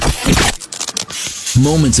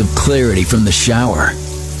moments of clarity from the shower.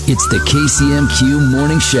 It's the KCMQ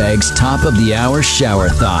Morning Shags Top of the Hour Shower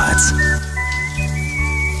Thoughts.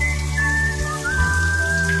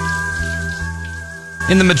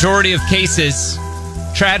 In the majority of cases,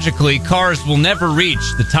 tragically, cars will never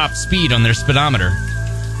reach the top speed on their speedometer.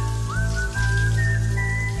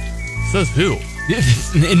 Says who?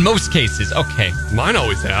 In most cases, okay. Mine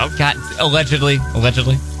always have. God, allegedly.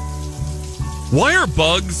 Why are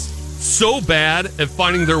bugs so bad at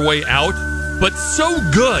finding their way out, but so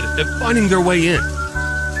good at finding their way in?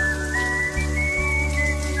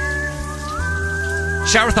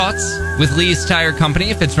 Shower thoughts with Lee's Tire Company.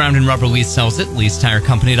 If it's round and rubber, Lee sells it.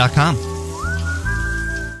 Lee'sTireCompany.com.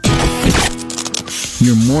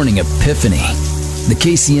 Your morning epiphany. The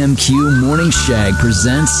KCMQ Morning Shag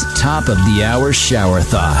presents Top of the Hour Shower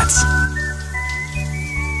Thoughts.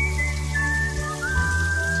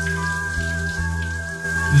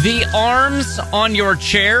 The arms on your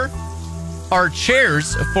chair are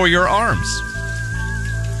chairs for your arms.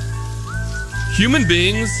 Human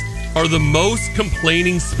beings are the most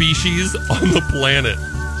complaining species on the planet.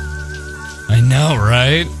 I know,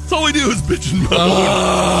 right? That's all we do is bitch and moan.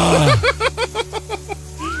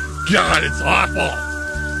 God, it's awful.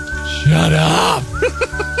 Shut up.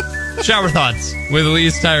 Shower thoughts with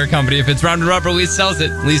Lee's Tire Company. If it's round and rubber, Lee sells it.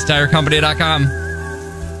 Lee'sTireCompany.com.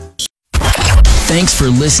 Thanks for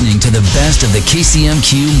listening to the best of the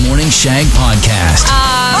KCMQ Morning Shag podcast.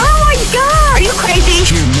 Oh my God! Are you crazy?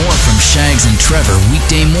 Hear more from Shags and Trevor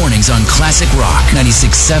weekday mornings on Classic Rock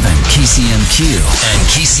 96.7 KCMQ and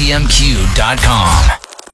KCMQ.com.